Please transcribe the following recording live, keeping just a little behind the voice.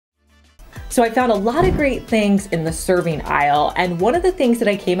So I found a lot of great things in the serving aisle, and one of the things that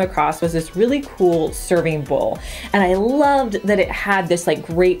I came across was this really cool serving bowl, and I loved that it had this like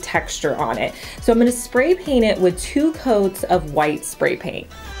great texture on it. So I'm going to spray paint it with 2 coats of white spray paint.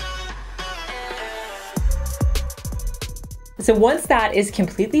 So once that is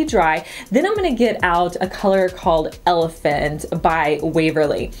completely dry, then I'm gonna get out a color called Elephant by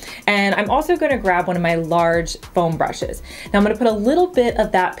Waverly. And I'm also gonna grab one of my large foam brushes. Now I'm gonna put a little bit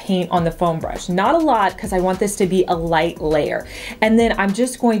of that paint on the foam brush, not a lot because I want this to be a light layer. And then I'm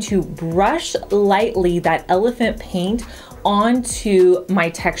just going to brush lightly that elephant paint onto my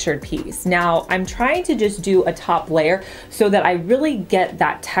textured piece. Now I'm trying to just do a top layer so that I really get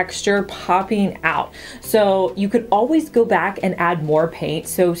that texture popping out. So you could always go back and add more paint.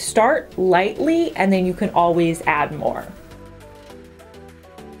 So start lightly and then you can always add more.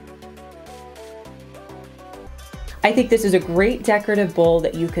 I think this is a great decorative bowl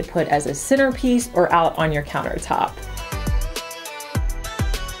that you could put as a centerpiece or out on your countertop.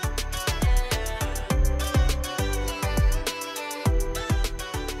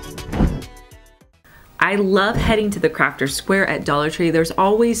 I love heading to the Crafter Square at Dollar Tree. There's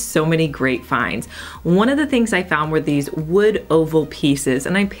always so many great finds. One of the things I found were these wood oval pieces,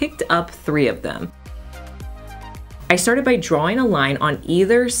 and I picked up 3 of them. I started by drawing a line on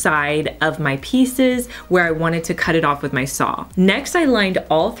either side of my pieces where I wanted to cut it off with my saw. Next, I lined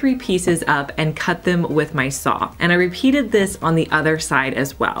all 3 pieces up and cut them with my saw, and I repeated this on the other side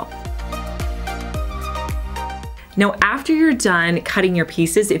as well. Now, after you're done cutting your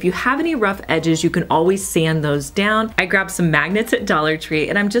pieces, if you have any rough edges, you can always sand those down. I grabbed some magnets at Dollar Tree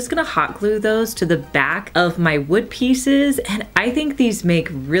and I'm just gonna hot glue those to the back of my wood pieces. And I think these make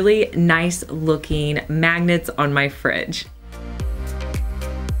really nice looking magnets on my fridge.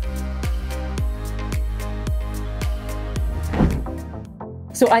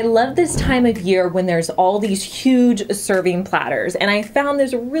 So I love this time of year when there's all these huge serving platters, and I found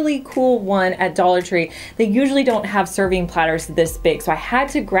there's a really cool one at Dollar Tree. They usually don't have serving platters this big, so I had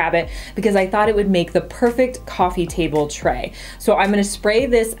to grab it because I thought it would make the perfect coffee table tray. So I'm gonna spray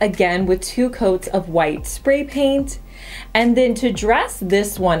this again with 2 coats of white spray paint, and then to dress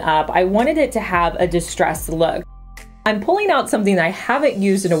this one up, I wanted it to have a distressed look. I'm pulling out something I haven't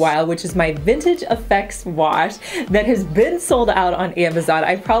used in a while, which is my Vintage Effects wash that has been sold out on Amazon.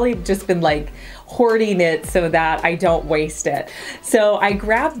 I've probably just been like hoarding it so that I don't waste it. So I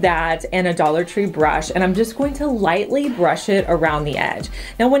grabbed that and a Dollar Tree brush, and I'm just going to lightly brush it around the edge.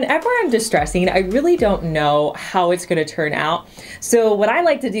 Now, whenever I'm distressing, I really don't know how it's gonna turn out. So what I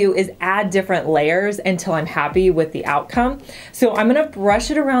like to do is add different layers until I'm happy with the outcome. So I'm gonna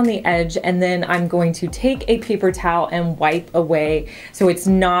brush it around the edge, and then I'm going to take a paper towel and wipe away so it's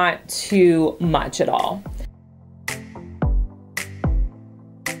not too much at all.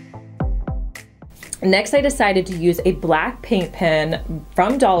 Next, I decided to use a black paint pen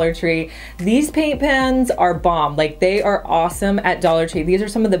from Dollar Tree. These paint pens are bomb. Like, they are awesome at Dollar Tree. These are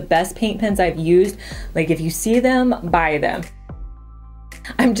some of the best paint pens I've used. Like, if you see them, buy them.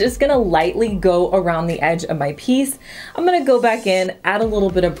 I'm just gonna lightly go around the edge of my piece. I'm gonna go back in, add a little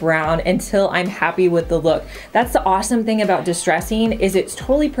bit of brown until I'm happy with the look. That's the awesome thing about distressing, is it's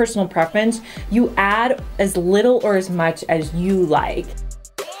totally personal preference. You add as little or as much as you like.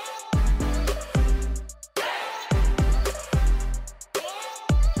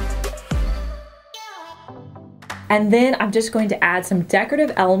 And then I'm just going to add some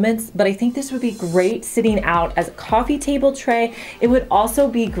decorative elements, but I think this would be great sitting out as a coffee table tray. It would also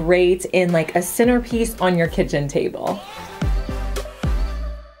be great in like a centerpiece on your kitchen table.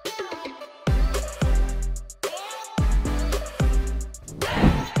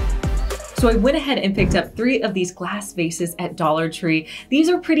 So I went ahead and picked up 3 of these glass vases at Dollar Tree. These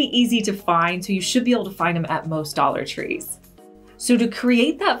are pretty easy to find, so you should be able to find them at most Dollar Trees. So to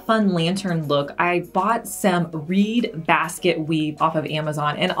create that fun lantern look, I bought some reed basket weave off of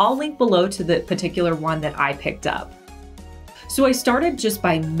Amazon, and I'll link below to the particular one that I picked up. So I started just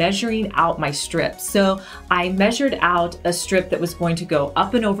by measuring out my strips. So I measured out a strip that was going to go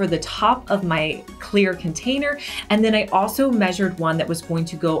up and over the top of my clear container, and then I also measured one that was going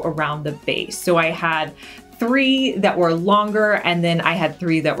to go around the base. So I had 3 that were longer, and then I had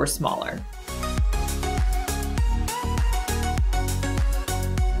 3 that were smaller.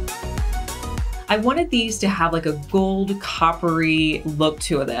 I wanted these to have like a gold coppery look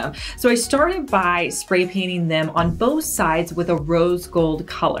to them. So I started by spray painting them on both sides with a rose gold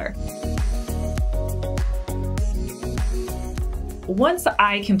color. once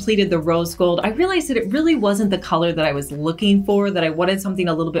I completed the rose gold, I realized that it really wasn't the color that I was looking for, that I wanted something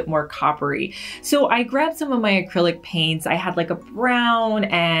a little bit more coppery. So I grabbed some of my acrylic paints. I had like a brown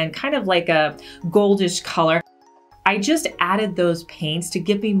and kind of like a goldish color. I just added those paints to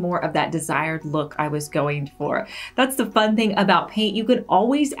give me more of that desired look I was going for. That's the fun thing about paint. You can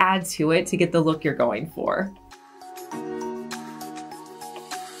always add to it to get the look you're going for.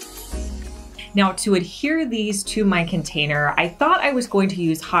 Now, to adhere these to my container, I thought I was going to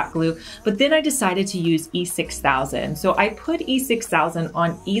use hot glue, but then I decided to use E6000. So I put E6000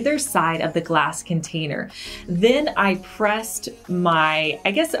 on either side of the glass container. Then I pressed my,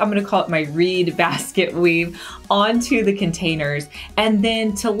 I guess I'm gonna call it my reed basket weave onto the containers. And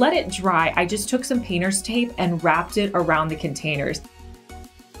then to let it dry, I just took some painter's tape and wrapped it around the containers.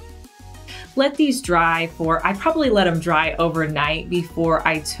 Let these dry for, I probably let them dry overnight before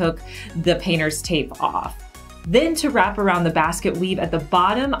I took the painter's tape off. Then to wrap around the basket weave at the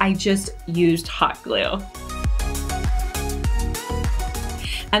bottom, I just used hot glue.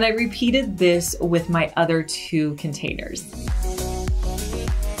 And I repeated this with my other two containers.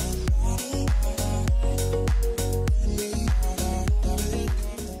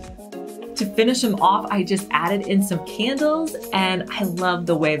 To finish them off, I just added in some candles, and I love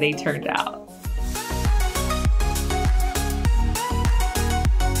the way they turned out.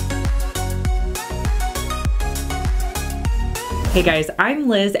 Hey guys, I'm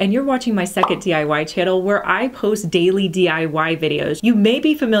Liz and you're watching my second DIY channel where I post daily DIY videos. You may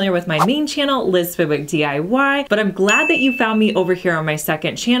be familiar with my main channel, Liz Fenwick DIY, but I'm glad that you found me over here on my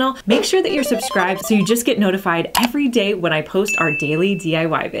second channel. Make sure that you're subscribed so you just get notified every day when I post our daily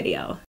DIY video.